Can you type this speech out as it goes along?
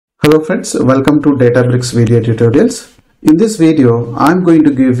Hello friends, welcome to Databricks video tutorials. In this video, I'm going to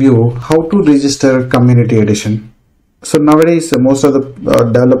give you how to register community edition. So nowadays, most of the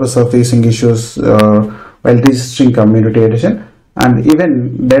developers are facing issues while registering community edition, and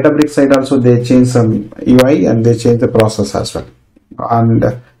even Databricks side also they change some UI and they change the process as well. And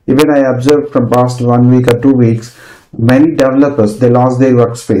even I observed from past 1 week or 2 weeks, many developers they lost their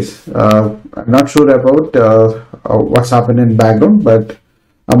workspace. I'm not sure about what's happened in background, but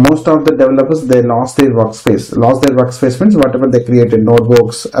most of the developers they lost their workspace. Lost their workspace means whatever they created,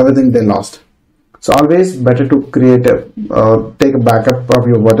 notebooks, everything they lost. So always better to create take a backup of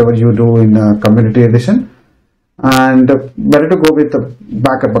your whatever you do in community edition, and better to go with the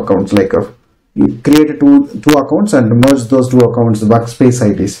backup accounts, like you create two accounts and merge those two accounts workspace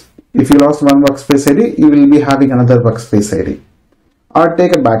IDs. If you lost one workspace ID, you will be having another workspace ID, or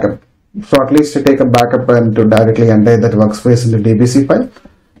take a backup. So at least to take a backup and to directly enter that workspace in the DBC file,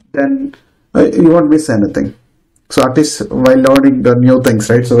 then you won't miss anything. So at least while learning the new things,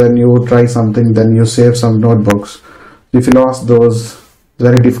 right? So when you try something, then you save some notebooks. If you lost those, it's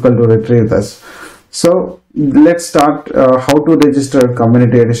very difficult to retrieve this. So let's start how to register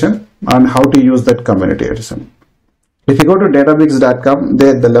community edition and how to use that community edition. If you go to Databricks.com,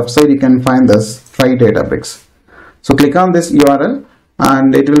 there at the left side you can find this Try Databricks. So click on this URL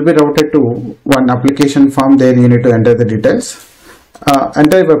and it will be routed to one application form. There you need to enter the details.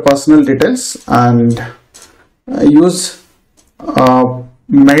 Enter your personal details and use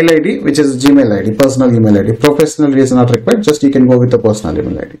mail ID, which is Gmail ID, personal email ID. Professional is not required, just you can go with the personal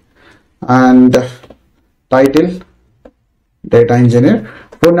email ID. And title, data engineer.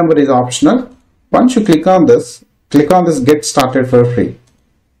 Phone number is optional. Once you click on this get started for free,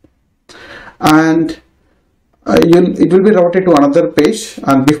 and it will be routed to another page,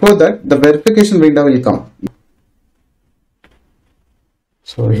 and before that the verification window will come.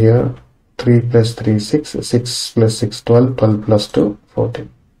 So here 3 plus 3 6, 6 plus 6 12, 12 plus 2 14.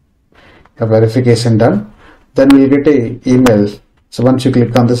 A verification done. Then we'll get a email. So once you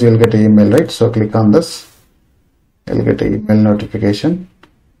click on this, you'll get an email, right? So click on this, you'll get an email notification.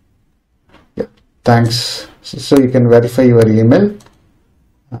 Yeah, thanks. So you can verify your email.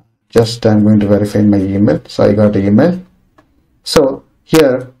 Just I'm going to verify my email. So I got an email. So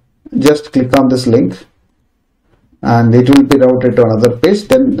here just click on this link and it will be routed to another page.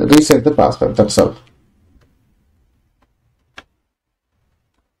 Then reset the password. That's all.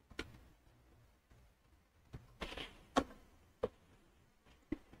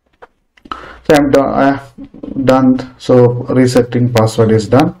 So I'm done. I have done. So resetting password is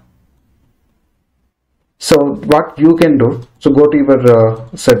done. So what you can do, so go to your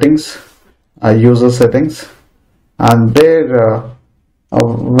settings, user settings, and there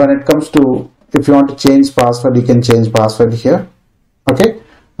when it comes to, if you want to change password, you can change password here. Okay,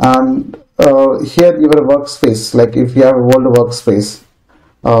 and here your workspace, like if you have a old workspace,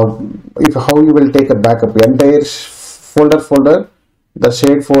 if how you will take a backup, entire folder, the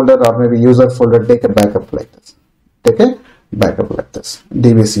shared folder or maybe user folder, take a backup like this. Take a backup like this,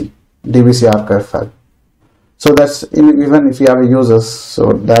 DBC archive file. So that's even if you have a users,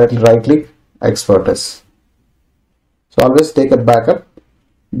 so directly right click, export as. So always take a backup.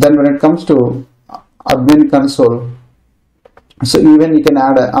 Then when it comes to admin console, so even you can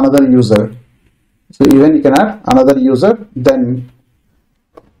add another user. So even you can add another user. Then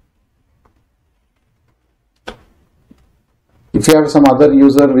if you have some other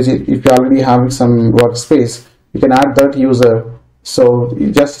user, which is, if you already have some workspace, you can add that user. So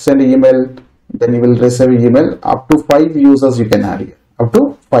you just send an email. Then you will receive an email. Up to 5 users you can add here. Up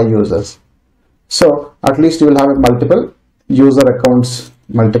to 5 users. So at least you will have multiple user accounts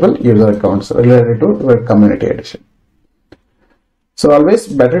related to community edition. So always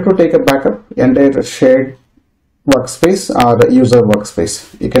better to take a backup, entire shared workspace or the user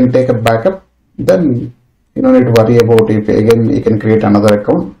workspace. You can take a backup. Then you don't need to worry about it. Again, you can create another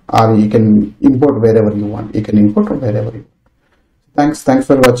account or you can import wherever you want. Thanks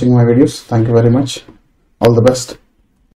for watching my videos. Thank you very much. All the best.